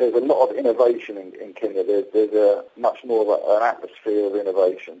there's a lot of innovation in Kenya. There's a much more of an atmosphere of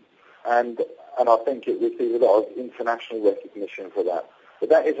innovation. And I think it receives a lot of international recognition for that. But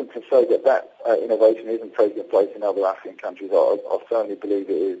that isn't to say that innovation isn't taking place in other African countries. I certainly believe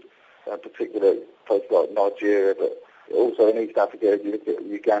it is, particularly places like Nigeria, but also in East Africa, if you look at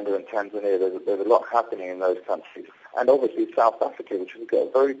Uganda and Tanzania, there's a lot happening in those countries. And obviously South Africa, which has got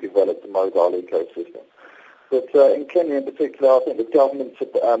a very developed mobile ecosystem. But in Kenya in particular, I think the government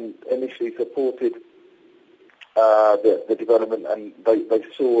initially supported the development, and they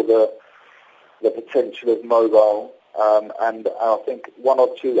saw the potential of mobile, and I think one or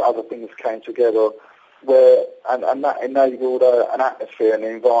two other things came together and that enabled an atmosphere and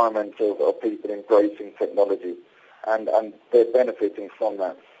an environment of people embracing technology, and they're benefiting from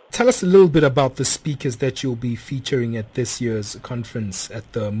that. Tell us a little bit about the speakers that you'll be featuring at this year's conference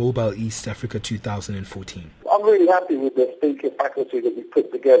at the Mobile East Africa 2014. I'm really happy with the speaker faculty that we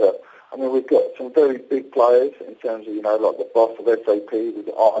put together. I mean, we've got some very big players in terms of, like the boss of SAP, we've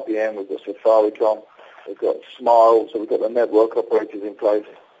got IBM, we've got Safaricom, we've got Smile, so we've got the network operators in place.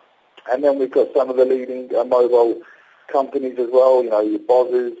 And then we've got some of the leading mobile companies as well, your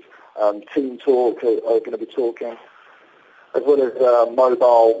Bosses, Team Talk are going to be talking, as well as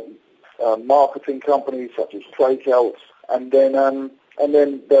mobile marketing companies such as Trakeouts. And then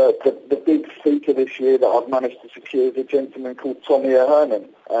the big speaker this year that I've managed to secure is a gentleman called Tommy Ahern,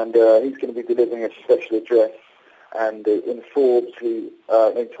 and he's going to be delivering a special address. And in Forbes, in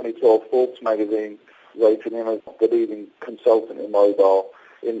 2012, Forbes magazine rated him as the leading consultant in mobile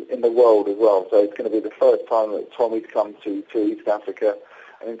in the world as well. So it's going to be the first time that Tommy's come to East Africa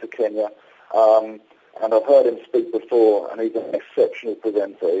and into Kenya. And I've heard him speak before, and he's an exceptional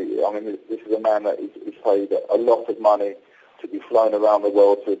presenter. I mean, this is a man that is paid a lot of money to be flown around the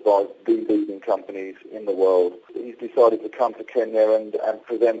world to advise the leading companies in the world. He's decided to come to Kenya and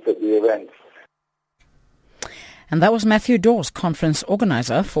present at the event. And that was Matthew Dawes, conference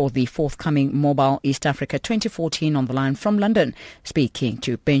organizer for the forthcoming Mobile East Africa 2014, on the line from London, speaking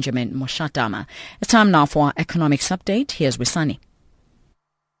to Benjamin Moshatama. It's time now for our economics update. Here's Wisani.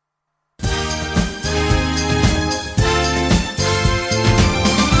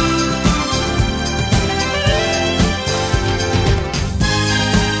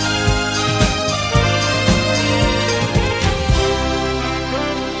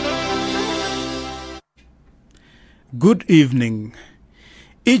 Good evening.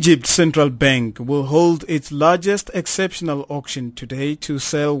 Egypt's central bank will hold its largest exceptional auction today to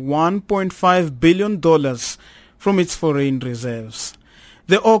sell $1.5 billion from its foreign reserves.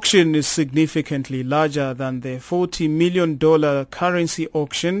 The auction is significantly larger than the $40 million currency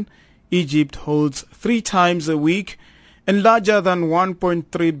auction Egypt holds 3 times a week, and larger than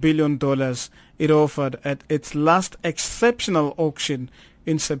 $1.3 billion it offered at its last exceptional auction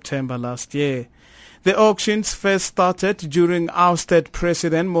in September last year. The auctions first started during ousted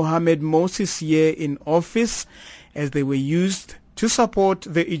President Mohamed Morsi's year in office, as they were used to support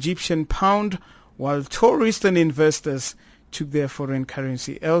the Egyptian pound, while tourists and investors took their foreign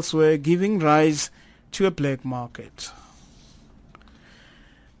currency elsewhere, giving rise to a black market.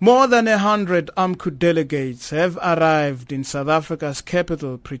 More than 100 AMCU delegates have arrived in South Africa's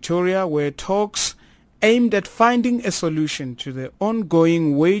capital, Pretoria, where talks aimed at finding a solution to the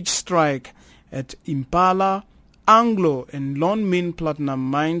ongoing wage strike at Impala, Anglo and Lonmin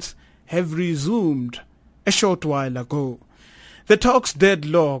platinum mines have resumed a short while ago. The talks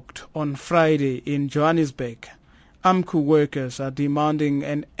deadlocked on Friday in Johannesburg. AMCU workers are demanding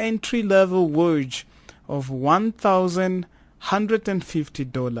an entry-level wage of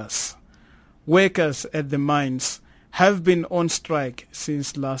 $1,150. Workers at the mines have been on strike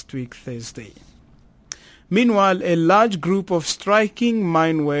since last week Thursday. Meanwhile, a large group of striking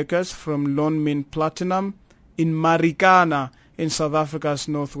mine workers from Lonmin Platinum in Marikana in South Africa's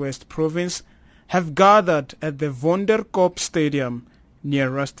northwest province have gathered at the Vonderkop Stadium near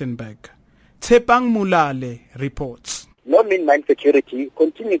Rustenburg. Tepang Mulale reports. Lawmen Mine Security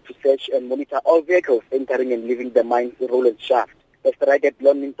continue to search and monitor all vehicles entering and leaving the mine's rollers shaft. The strike at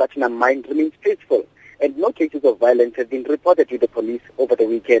Lawmen Platinum Mine remains peaceful, and no cases of violence have been reported to the police over the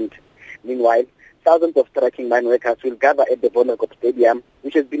weekend. Meanwhile, thousands of striking mine workers will gather at the Vonderkop Stadium,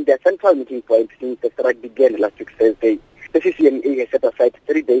 which has been their central meeting point since the strike began last week Thursday. The CCMA has set aside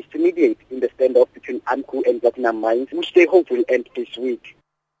 3 days to mediate in the standoff between AMCU and Platinum Mines, which they hope will end this week.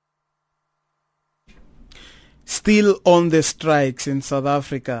 Still on the strikes in South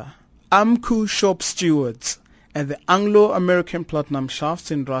Africa, AMCU shop stewards at the Anglo-American Platinum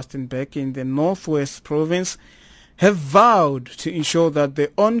Shafts in Rustenburg in the Northwest Province have vowed to ensure that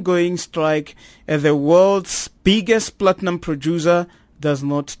the ongoing strike at the world's biggest platinum producer does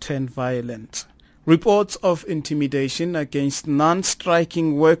not turn violent. Reports of intimidation against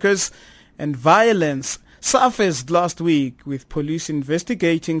non-striking workers and violence surfaced last week, with police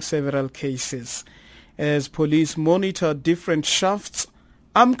investigating several cases. As police monitor different shafts,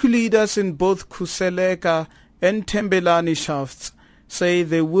 AMCU leaders in both Khuseleka and Tembelani shafts say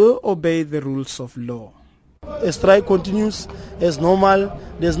they will obey the rules of law. A strike continues as normal.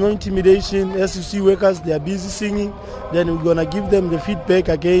 There's no intimidation. As you see workers, they are busy singing. Then we're going to give them the feedback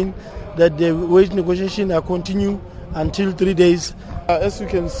again that the wage negotiation are continue until 3 days. As you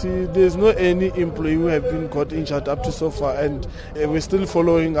can see, there's no any employee who have been got injured up to so far, and we're still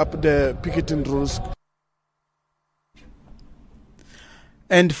following up the picketing rules.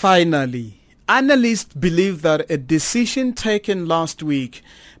 And finally, analysts believe that a decision taken last week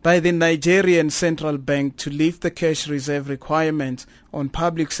by the Nigerian Central Bank to lift the cash reserve requirement on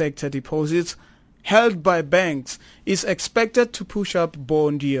public sector deposits held by banks is expected to push up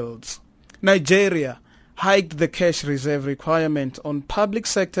bond yields. Nigeria hiked the cash reserve requirement on public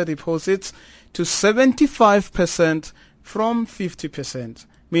sector deposits to 75% from 50%.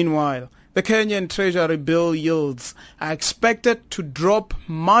 Meanwhile, the Kenyan Treasury bill yields are expected to drop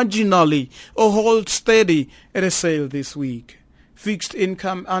marginally or hold steady at a sale this week. Fixed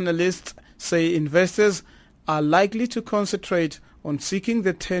income analysts say investors are likely to concentrate on seeking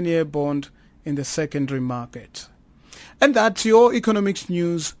the 10-year bond in the secondary market. And that's your economics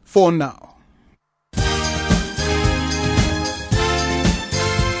news for now.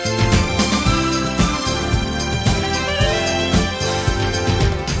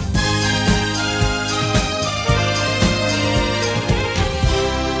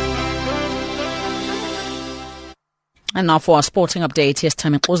 And now for our sporting update, here's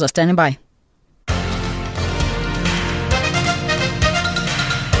Tammy Kloza standing by.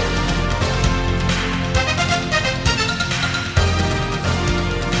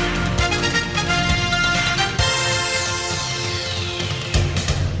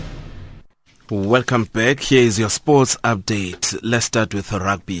 Welcome back. Here is your sports update. Let's start with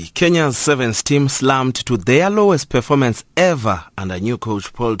rugby. Kenya's Sevens team slumped to their lowest performance ever under new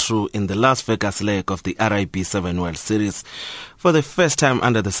coach Paul True in the Las Vegas leg of the RIB 7 World Series. For the first time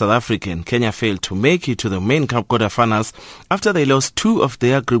under the South African, Kenya failed to make it to the main cup quarterfinals after they lost 2 of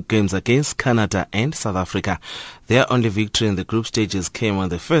their group games against Canada and South Africa. Their only victory in the group stages came on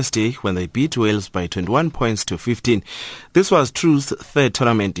the first day when they beat Wales by 21 points to 15. This was True's third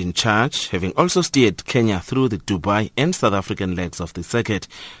tournament in charge, having also steered Kenya through the Dubai and South African legs of the circuit.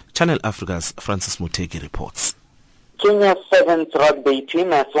 Channel Africa's Francis Muteki reports. Kenya's Sevens rugby team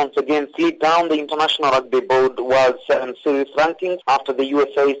has once again slid down the International Rugby Board World Sevens Series rankings after the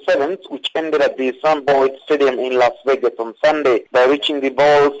USA Sevens, which ended at the Sam Boyd Stadium in Las Vegas on Sunday. By reaching the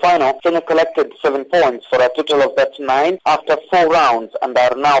ball final, Kenya collected 7 points for a total of 9 after 4 rounds and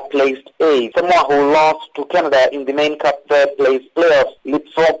are now placed 8th. Samoa, who lost to Canada in the main cup third place playoffs,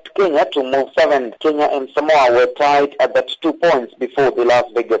 leapfrogged Kenya to move 7th. Kenya and Samoa were tied at 2 points before the Las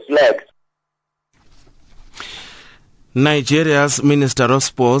Vegas leg. Nigeria's Minister of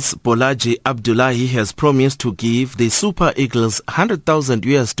Sports, Bolaji Abdullahi, has promised to give the Super Eagles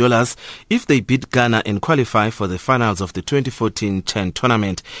 $100,000 if they beat Ghana and qualify for the finals of the 2014 CHAN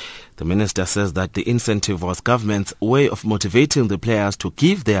tournament. The minister says that the incentive was government's way of motivating the players to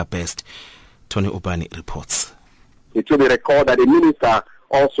give their best. Tony Ubani reports. It will be recorded that the minister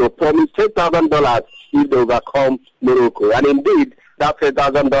also promised $10,000 if they overcome Morocco. And indeed, that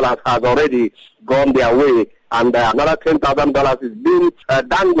 $10,000 has already gone their way. And another $10,000 is being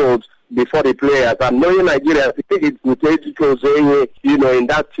dangled before the players. And knowing Nigeria, it's Muteji, in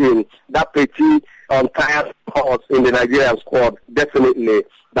that team, that petty, untired horse in the Nigerian squad, definitely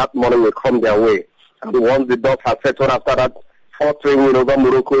that money will come their way. And once the dust has settled after that 4-3 win over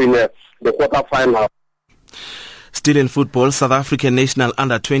Morocco in the quarterfinal. Still in football, South African national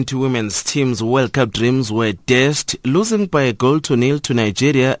under-20 women's team's World Cup dreams were dashed, losing by a 1-0 to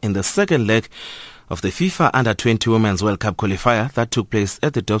Nigeria in the second leg of the FIFA Under-20 Women's World Cup qualifier that took place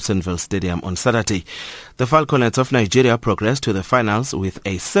at the Dobsonville Stadium on Saturday. The Falconets of Nigeria progressed to the finals with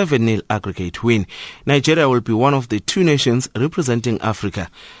a 7-0 aggregate win. Nigeria will be one of the two nations representing Africa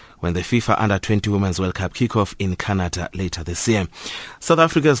when the FIFA Under-20 Women's World Cup kick-off in Canada later this year. South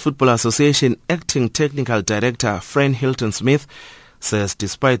Africa's Football Association Acting Technical Director Fran Hilton-Smith says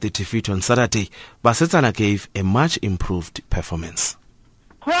despite the defeat on Saturday, Basetsana gave a much improved performance.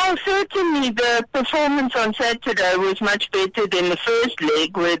 Well, certainly the performance on Saturday was much better than the first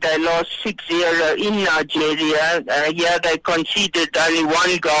leg where they lost 6-0 in Nigeria. Here they conceded only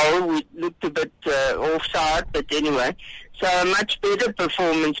one goal, which looked a bit offside, but anyway. So a much better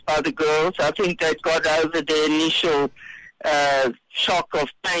performance by the girls. I think they got over the initial shock of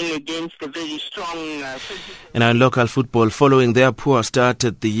playing against a very strong... And in local football, following their poor start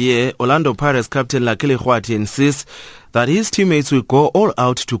at the year, Orlando Pirates captain Lakili Khwati insists that his teammates will go all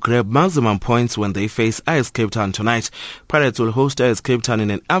out to grab maximum points when they face AS Cape Town tonight. Pirates will host AS Cape Town in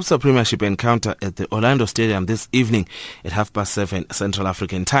an ABSA Premiership encounter at the Orlando Stadium this evening at 7:30 Central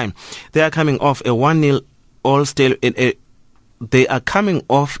African Time. They are coming off a 1-0 They are coming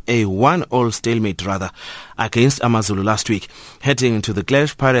off a 1-1 stalemate against Amazulu last week. Heading into the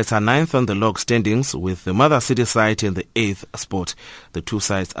clash, Pirates are 9th on the log standings with the Mother City side in the 8th spot. The two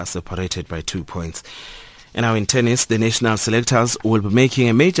sides are separated by 2 points. And now in tennis, the national selectors will be making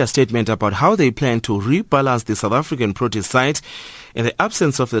a major statement about how they plan to rebalance the South African Proteas side in the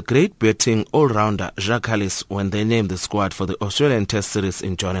absence of the great batting all-rounder Jacques Kallis when they name the squad for the Australian Test Series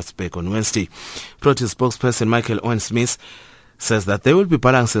in Johannesburg on Wednesday. Proteas spokesperson Michael Owen-Smith says that they will be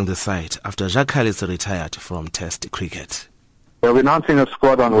balancing the side after Jacques Kallis retired from Test cricket. We're announcing a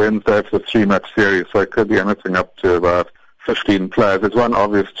squad on Wednesday for the 3-match series, so it could be anything up to about 15 players. There's one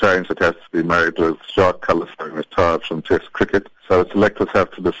obvious change that has to be made with Jacques Kallis being retired from Test cricket. So the selectors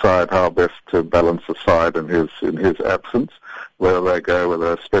have to decide how best to balance the side in his absence, whether they go with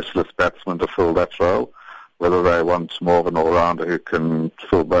a specialist batsman to fill that role, whether they want more of an all-rounder who can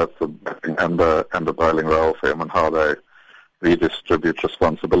fill both the batting and the bowling role for him, and how they redistribute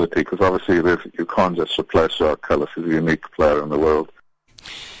responsibility, because obviously you can't just replace Jacques Kallis. He's a unique player in the world.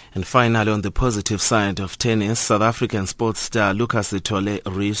 And finally, on the positive side of tennis, South African sports star Lucas Sithole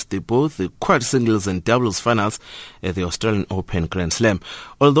reached both the quad singles and doubles finals at the Australian Open Grand Slam.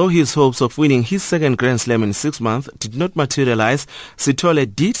 Although his hopes of winning his second Grand Slam in 6 months did not materialize,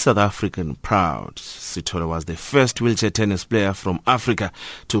 Sithole did South African proud. Sithole was the first wheelchair tennis player from Africa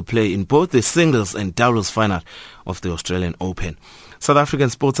to play in both the singles and doubles final of the Australian Open. South African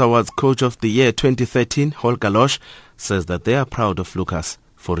Sports Awards Coach of the Year 2013, Holger Losch, says that they are proud of Lucas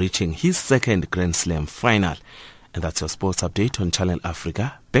for reaching his second Grand Slam final. And that's your sports update on Channel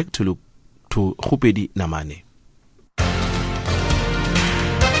Africa. Back to Khupedi Namane.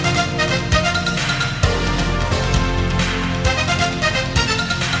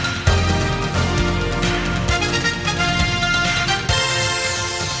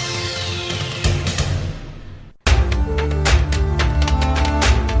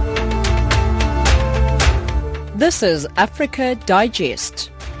 This is Africa Digest.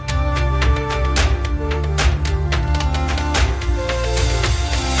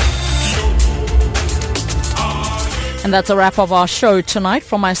 And that's a wrap of our show tonight.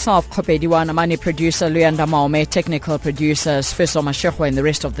 From myself, Khupedi Namane, producer Luyanda Maume, technical producers Fiso Mashekwa and the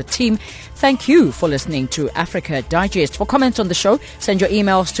rest of the team. Thank you for listening to Africa Digest. For comments on the show, send your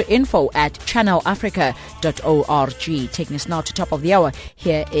emails to info@channelafrica.org. Taking us now to top of the hour,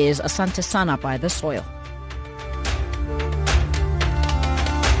 here is Asante Sana by The Soil.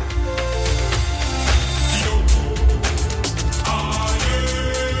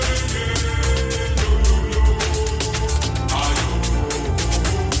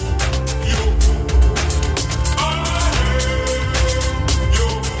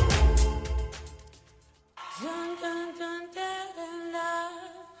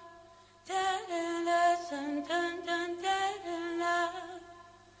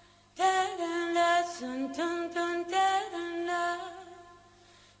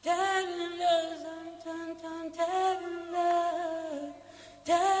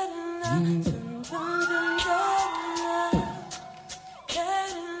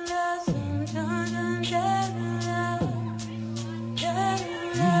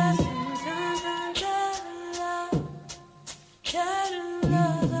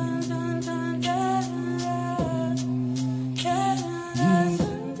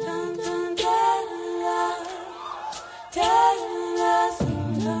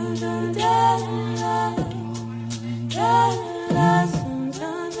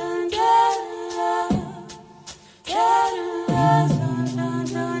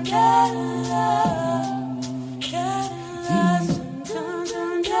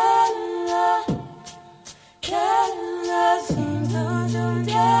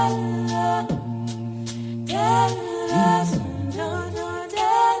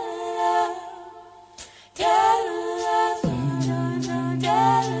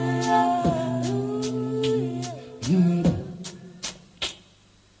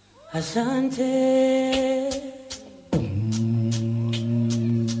 Asante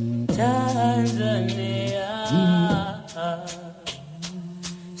Tanzania,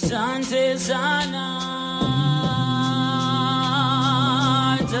 asante sana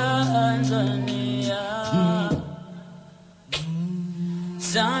Tanzania,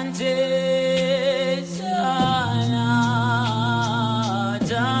 asante sana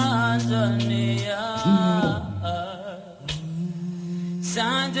Tanzania,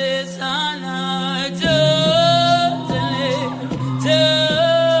 asante sana Tanzania,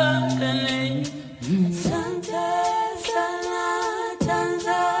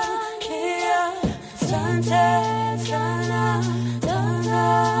 Tanzania, Tanzania.